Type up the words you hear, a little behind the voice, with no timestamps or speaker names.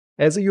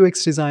As a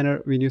UX designer,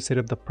 when you set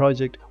up the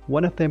project,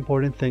 one of the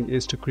important things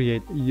is to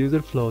create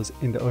user flows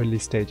in the early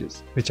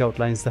stages, which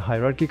outlines the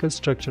hierarchical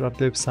structure of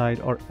the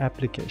website or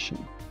application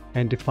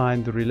and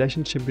define the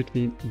relationship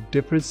between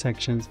different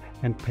sections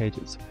and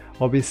pages.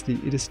 Obviously,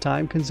 it is a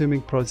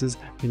time-consuming process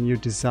when you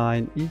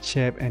design each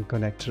shape and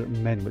connector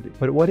manually.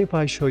 But what if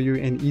I show you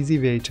an easy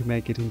way to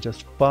make it in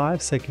just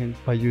 5 seconds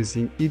by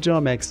using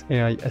EdrawMax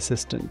AI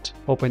Assistant?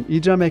 Open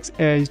EdrawMax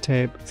AI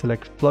tab,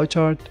 select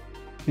Flowchart,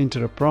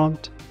 enter a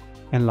prompt,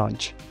 and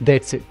launch.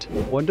 That's it.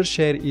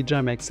 Wondershare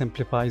EdrawMax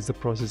simplifies the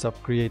process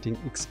of creating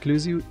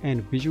exclusive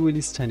and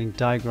visually stunning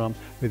diagram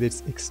with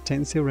its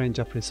extensive range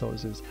of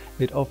resources.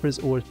 It offers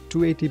over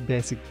 280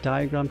 basic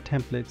diagram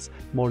templates,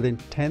 more than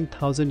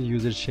 10,000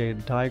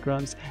 user-shared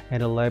diagrams,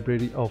 and a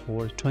library of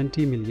over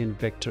 20 million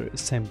vector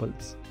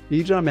symbols.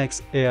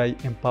 EdrawMax AI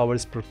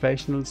empowers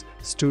professionals,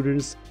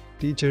 students,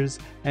 teachers,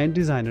 and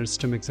designers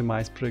to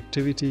maximize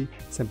productivity,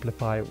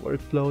 simplify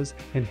workflows,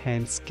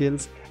 enhance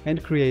skills,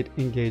 and create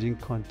engaging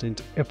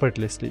content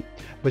effortlessly.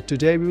 But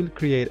today we will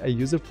create a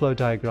user flow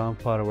diagram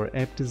for our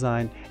app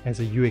design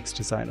as a UX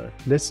designer.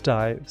 Let's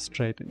dive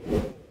straight in.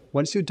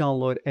 Once you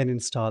download and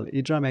install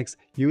EdrawMax,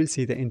 you will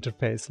see the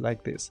interface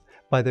like this.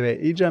 By the way,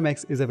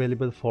 EdrawMax is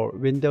available for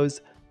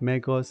Windows,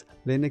 macOS,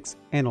 Linux,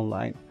 and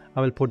online. I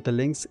will put the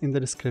links in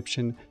the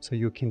description so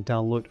you can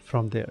download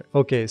from there.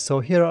 Okay, so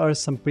here are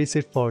some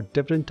presets for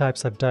different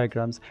types of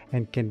diagrams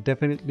and can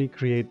definitely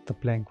create the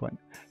blank one.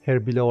 Here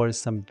below are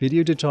some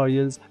video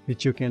tutorials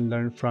which you can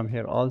learn from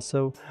here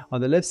also.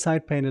 On the left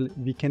side panel,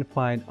 we can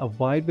find a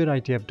wide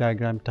variety of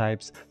diagram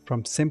types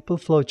from simple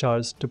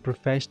flowcharts to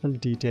professional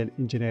detailed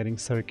engineering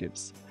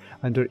circuits.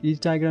 Under each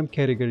diagram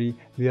category,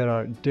 there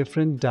are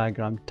different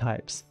diagram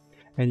types,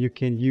 and you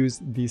can use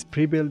these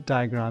pre-built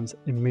diagrams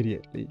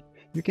immediately.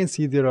 You can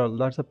see there are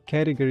lots of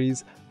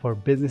categories for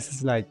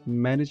businesses like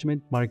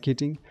management,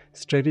 marketing,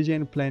 strategy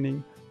and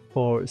planning,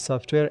 for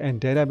software and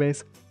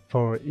database,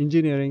 for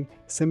engineering.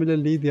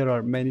 Similarly, there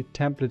are many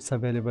templates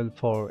available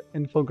for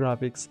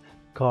infographics,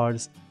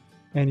 cards,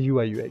 and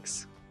UI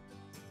UX.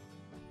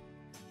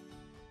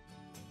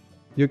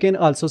 You can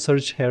also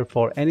search here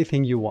for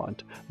anything you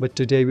want, but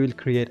today we will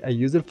create a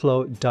user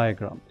flow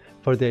diagram.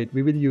 For that,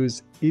 we will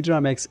use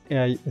EdrawMax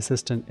AI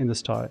Assistant in the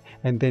start,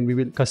 and then we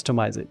will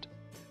customize it.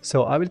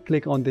 So I will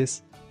click on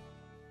this.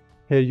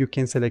 Here you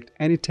can select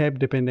any tab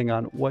depending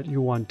on what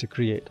you want to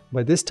create.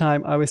 But this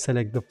time I will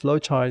select the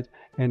flowchart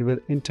and will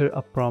enter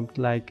a prompt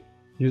like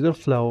user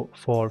flow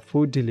for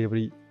food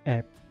delivery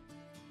app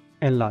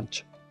and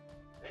launch.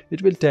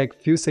 It will take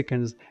few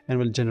seconds and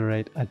will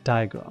generate a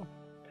diagram.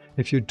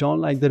 If you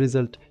don't like the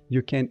result,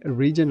 you can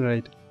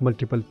regenerate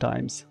multiple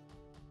times.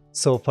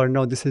 So for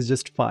now this is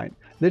just fine.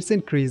 Let's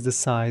increase the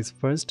size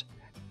first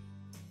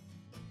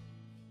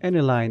and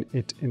align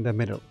it in the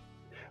middle.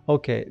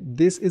 Okay,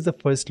 this is the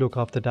first look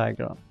of the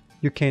diagram.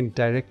 You can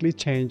directly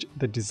change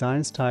the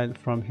design style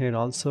from here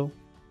also.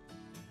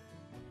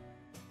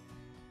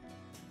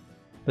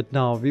 But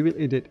now we will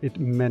edit it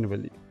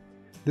manually.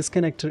 This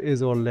connector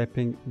is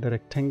overlapping the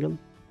rectangle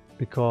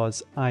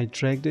because I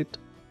dragged it.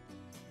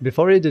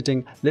 Before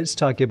editing, let's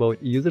talk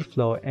about user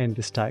flow and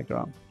this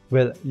diagram.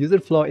 Well, user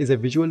flow is a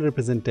visual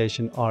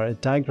representation or a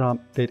diagram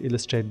that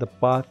illustrates the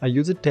path a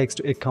user takes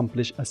to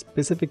accomplish a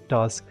specific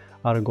task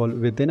or a goal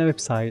within a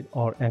website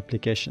or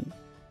application.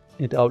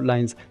 It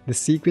outlines the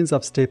sequence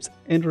of steps,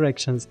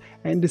 interactions,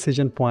 and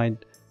decision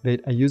points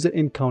that a user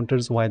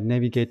encounters while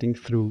navigating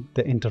through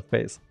the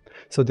interface.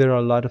 So there are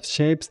a lot of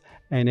shapes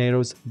and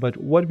arrows, but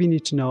what we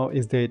need to know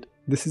is that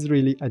this is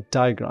really a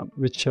diagram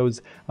which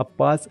shows a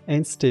path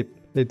and step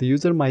that the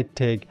user might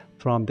take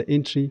from the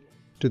entry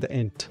to the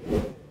end.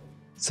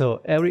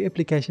 So every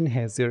application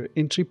has their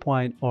entry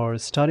point or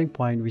starting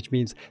point, which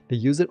means the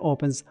user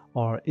opens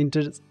or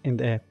enters in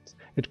the app.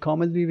 It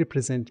commonly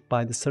represented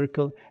by the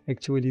circle.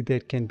 Actually,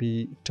 that can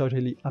be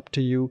totally up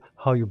to you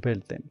how you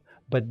build them.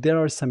 But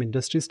there are some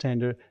industry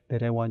standards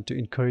that I want to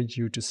encourage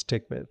you to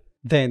stick with.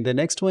 Then the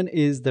next one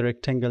is the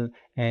rectangle,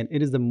 and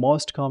it is the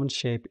most common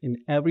shape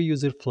in every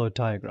user flow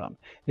diagram.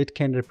 It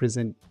can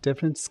represent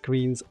different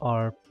screens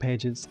or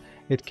pages.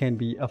 It can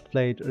be a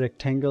flat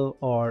rectangle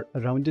or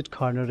a rounded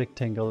corner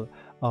rectangle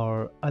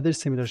or other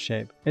similar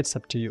shape. It's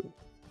up to you.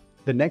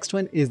 The next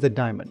one is the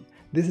diamond.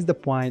 This is the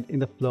point in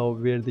the flow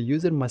where the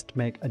user must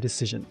make a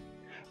decision,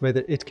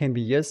 whether it can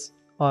be yes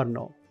or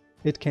no.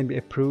 It can be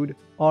approved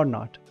or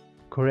not,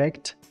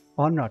 correct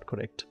or not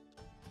correct.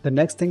 The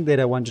next thing that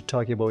I want to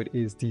talk about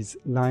is these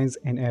lines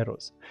and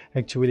arrows.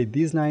 Actually,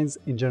 these lines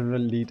in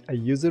general lead a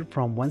user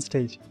from one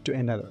stage to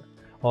another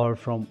or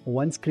from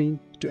one screen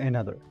to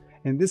another.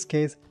 In this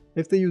case,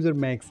 if the user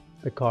makes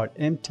the cart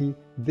empty,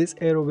 this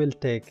arrow will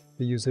take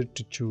the user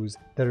to choose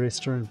the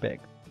restaurant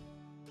bag.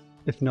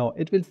 If no,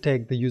 it will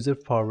take the user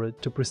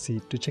forward to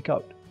proceed to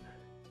checkout.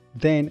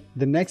 Then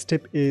the next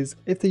step is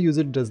if the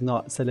user does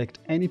not select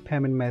any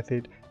payment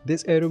method,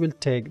 this arrow will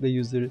take the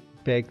user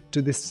back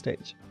to this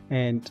stage.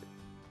 And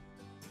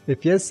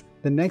if yes,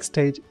 the next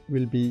stage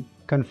will be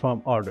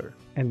confirm order,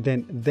 and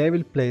then they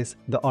will place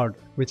the order,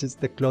 which is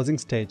the closing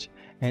stage,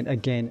 and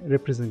again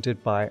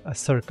represented by a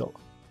circle.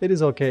 It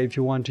is okay if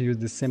you want to use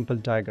this simple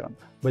diagram,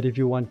 but if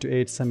you want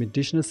to add some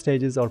additional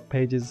stages or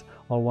pages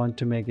or want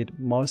to make it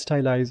more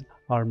stylized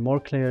or more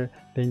clear,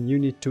 then you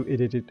need to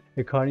edit it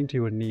according to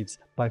your needs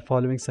by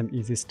following some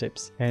easy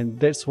steps, and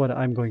that's what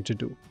I'm going to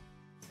do.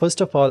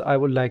 First of all, I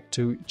would like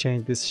to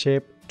change this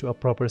shape to a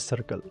proper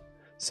circle.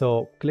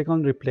 So click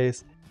on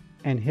replace,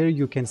 and here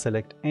you can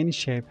select any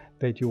shape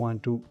that you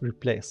want to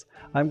replace.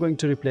 I'm going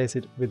to replace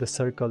it with a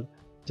circle.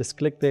 Just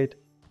click that,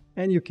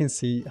 and you can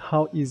see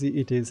how easy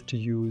it is to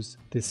use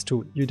this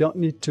tool. You don't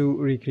need to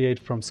recreate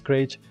from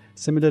scratch.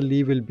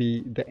 Similarly will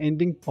be the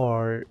ending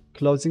or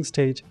closing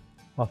stage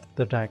of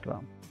the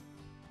diagram.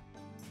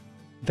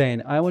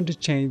 Then I want to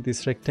change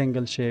this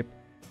rectangle shape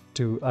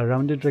to a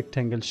rounded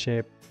rectangle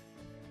shape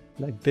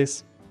like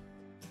this.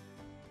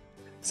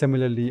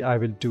 Similarly, I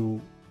will do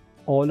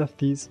all of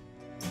these.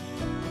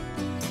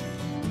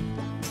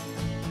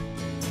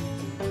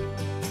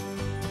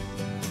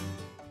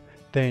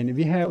 Then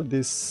we have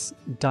this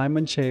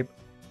diamond shape,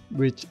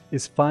 which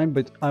is fine,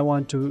 but I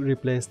want to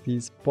replace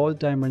these both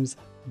diamonds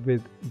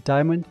with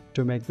diamond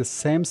to make the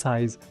same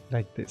size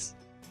like this.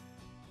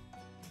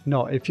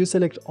 Now, if you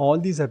select all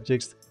these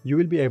objects, you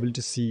will be able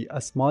to see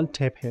a small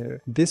tab here.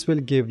 This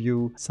will give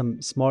you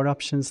some smart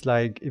options,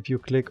 like if you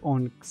click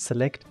on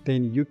select,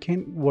 then you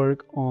can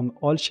work on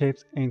all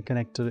shapes and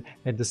connector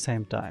at the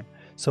same time.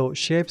 So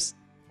shapes,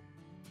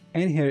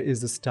 and here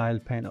is the style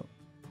panel.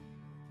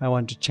 I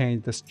want to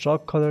change the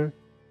stroke color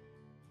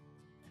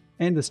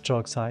and the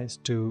stroke size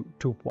to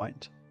 2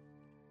 point.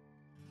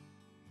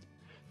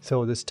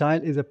 So the style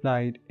is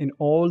applied in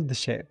all the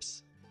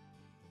shapes.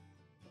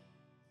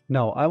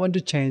 Now I want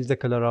to change the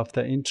color of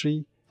the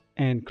entry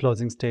and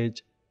closing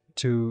stage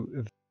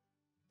to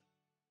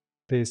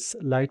this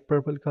light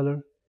purple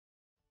color.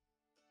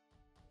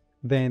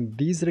 Then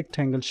these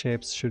rectangle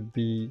shapes should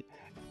be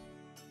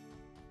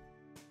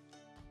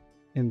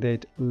in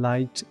that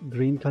light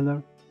green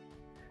color,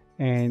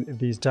 and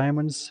these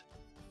diamonds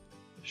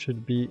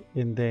should be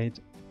in that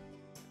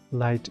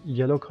light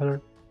yellow color.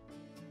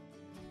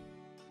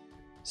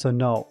 So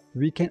now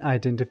we can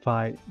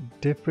identify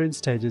different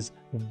stages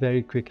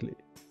very quickly.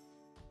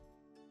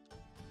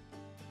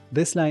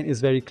 This line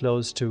is very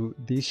close to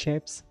these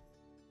shapes,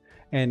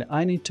 and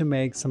I need to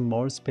make some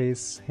more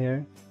space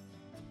here.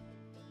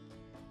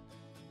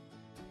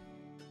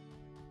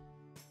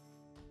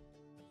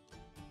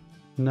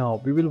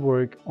 Now we will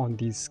work on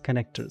these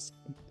connectors.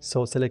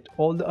 So select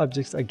all the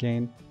objects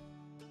again,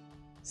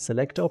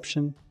 select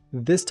option,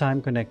 this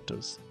time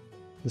connectors.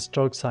 The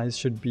stroke size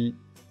should be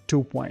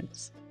 2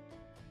 points.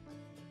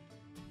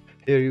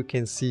 Here you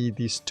can see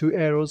these two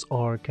arrows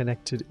are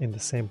connected in the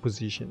same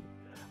position.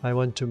 I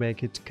want to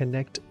make it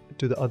connect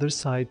to the other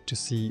side to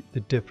see the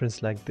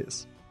difference like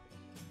this.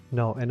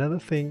 Now another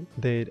thing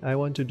that I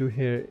want to do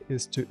here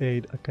is to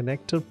add a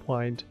connector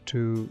point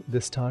to the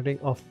starting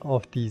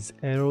of these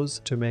arrows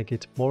to make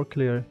it more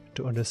clear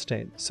to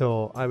understand.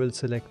 So I will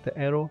select the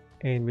arrow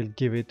and will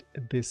give it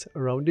this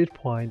rounded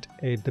point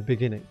at the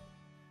beginning.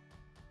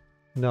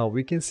 Now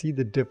we can see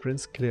the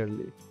difference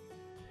clearly.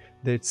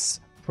 That's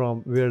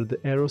from where the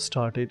arrow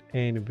started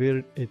and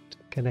where it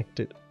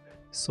connected.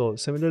 So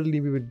similarly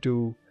we would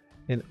do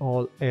in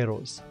all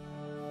arrows.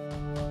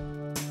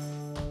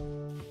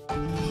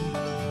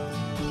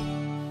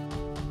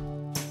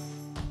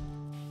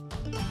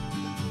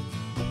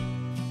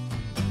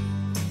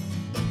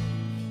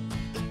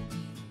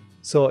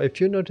 So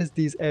if you notice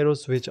these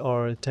arrows which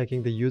are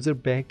taking the user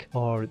back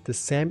are the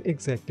same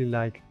exactly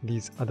like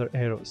these other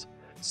arrows.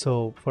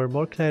 So for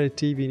more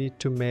clarity we need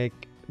to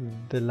make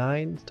the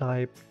line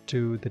type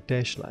to the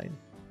dash line.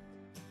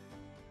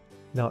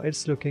 Now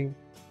it's looking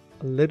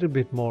a little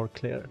bit more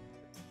clear,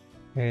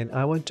 and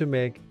I want to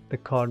make the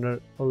corner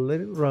a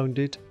little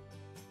rounded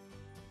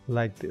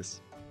like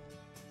this.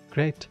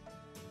 Great.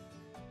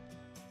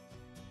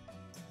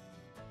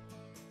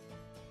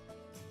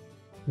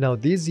 Now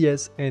these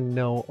yes and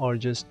no are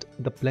just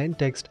the plain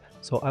text,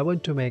 so I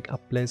want to make a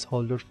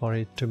placeholder for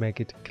it to make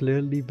it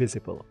clearly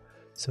visible.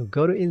 So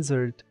go to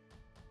insert.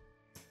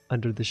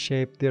 Under the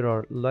shape there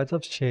are lots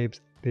of shapes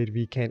that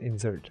we can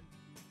insert.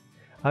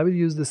 I will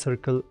use the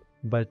circle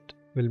but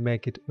will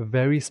make it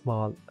very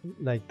small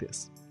like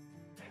this.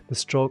 The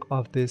stroke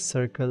of this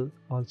circle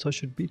also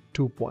should be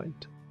 2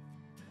 point,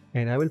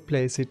 and I will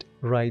place it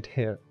right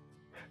here.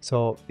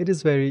 So it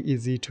is very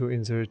easy to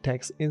insert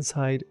text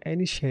inside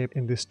any shape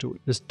in this tool.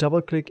 Just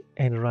double click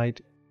and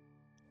write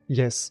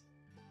yes.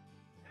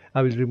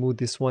 I will remove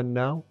this one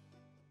now.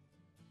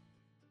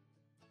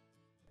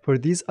 For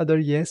these other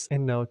yes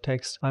and no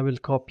text, I will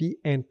copy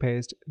and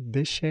paste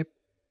this shape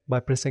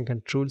by pressing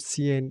Ctrl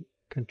C and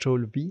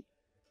Ctrl V,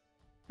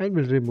 and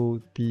will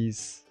remove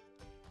these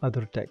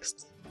other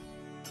texts.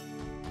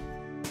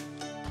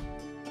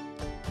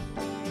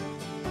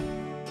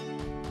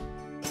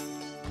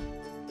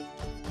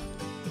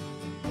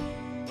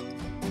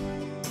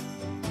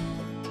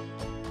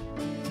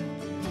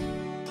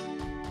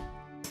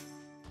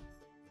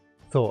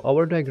 So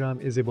our diagram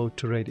is about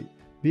to ready.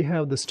 We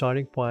have the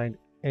starting point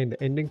and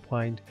the ending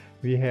point.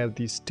 We have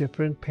these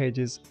different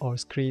pages or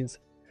screens.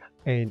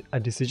 and a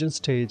decision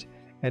stage,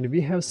 and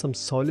we have some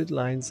solid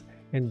lines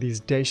and these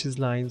dashes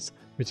lines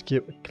which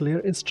give clear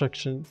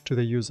instruction to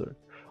the user.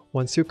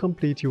 Once you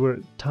complete your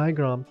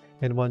diagram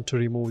and want to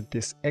remove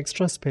this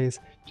extra space,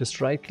 just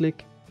right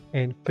click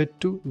and fit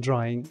to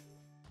drawing.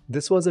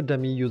 This was a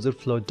dummy user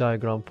flow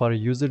diagram for a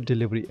user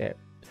delivery app.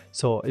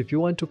 So if you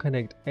want to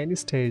connect any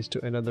stage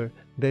to another,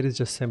 that is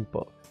just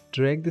simple.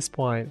 Drag this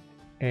point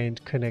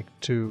and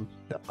connect to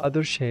the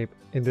other shape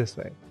in this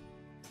way.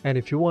 And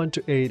if you want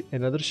to add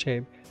another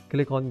shape,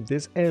 click on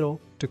this arrow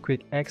to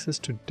quick access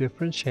to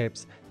different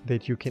shapes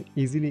that you can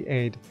easily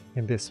add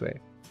in this way.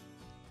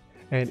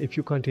 And if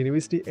you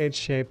continuously add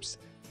shapes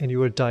in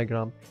your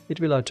diagram, it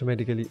will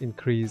automatically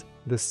increase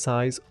the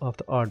size of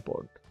the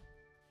artboard.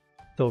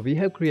 So we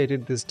have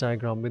created this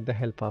diagram with the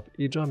help of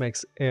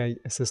EdrawMax AI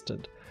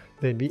assistant.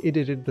 Then we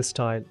edited the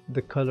style,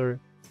 the color,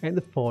 and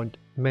the font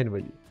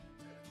manually.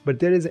 But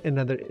there is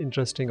another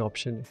interesting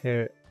option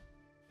here,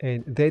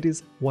 and that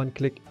is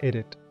one-click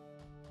edit,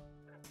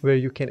 where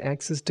you can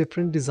access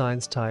different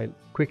design style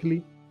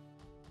quickly.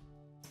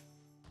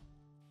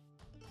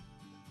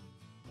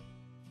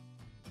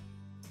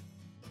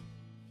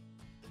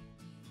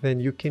 Then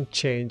you can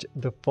change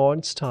the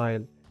font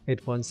style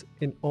at once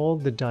in all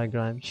the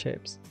diagram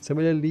shapes.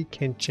 Similarly,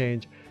 can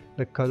change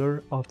the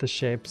color of the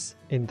shapes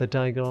in the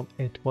diagram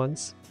at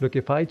once. Look,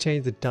 if I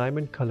change the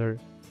diamond color,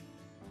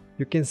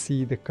 you can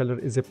see the color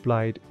is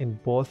applied in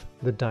both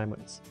the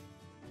diamonds.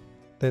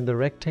 Then the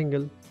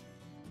rectangle,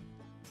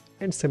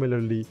 and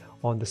similarly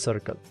on the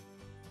circle.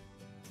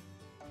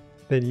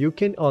 Then you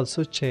can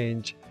also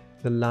change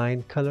the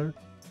line color.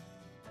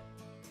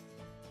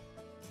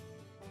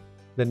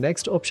 The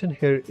next option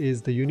here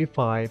is the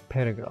Unify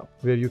Paragraph,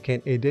 where you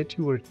can edit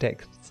your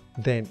text.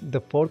 Then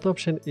the fourth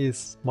option is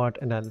Smart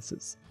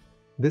Analysis.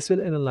 This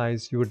will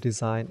analyze your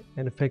design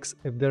and fix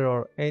if there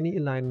are any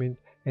alignment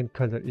and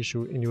color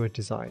issue in your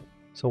design.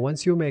 So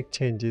once you make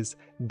changes,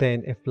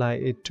 then apply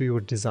it to your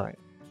design.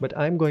 But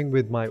I'm going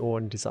with my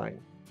own design.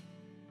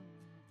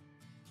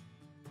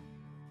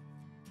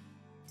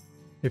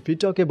 If we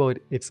talk about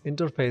its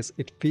interface,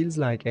 it feels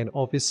like an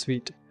office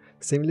suite,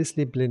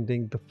 seamlessly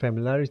blending the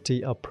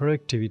familiarity of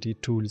productivity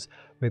tools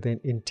with an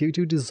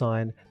intuitive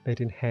design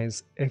that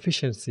enhances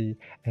efficiency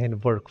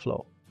and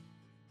workflow.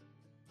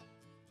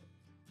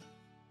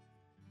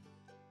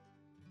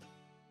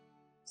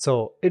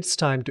 So it's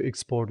time to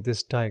export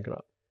this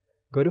diagram.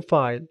 Go to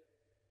File.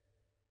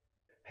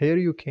 Here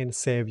you can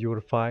save your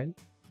file.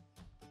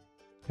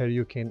 Here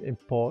you can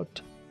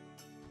import.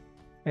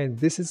 And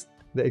this is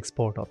the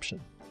export option.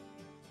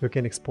 You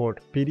can export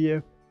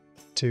PDF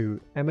to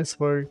MS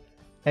Word,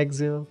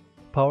 Excel,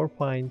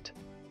 PowerPoint,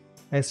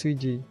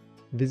 SVG,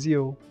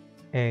 Visio,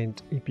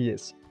 and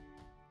EPS.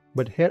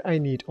 But here I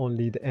need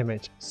only the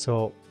image.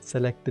 So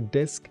select the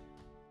disk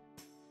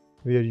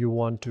where you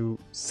want to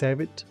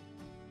save it.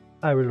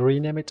 I will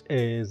rename it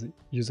as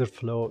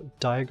Userflow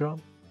Diagram.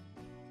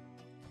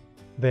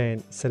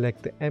 Then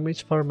select the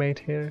image format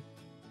here.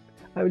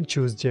 I will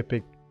choose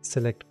JPEG.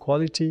 Select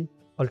quality.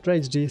 Ultra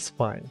HD is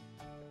fine.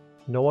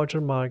 No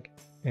watermark,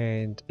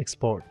 and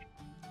export.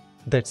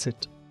 That's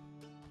it.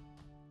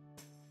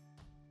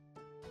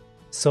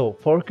 So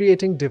for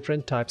creating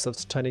different types of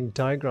stunning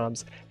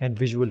diagrams and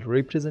visual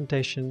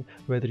representation,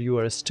 whether you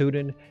are a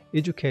student,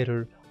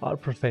 educator, or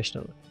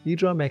professional,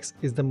 EdrawMax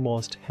is the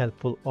most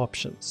helpful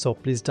option. So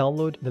please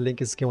download, the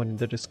link is given in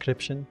the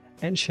description,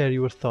 and share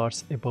your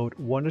thoughts about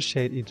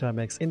Wondershare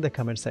EdrawMax in the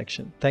comment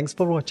section. Thanks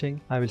for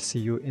watching. I will see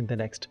you in the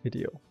next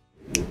video.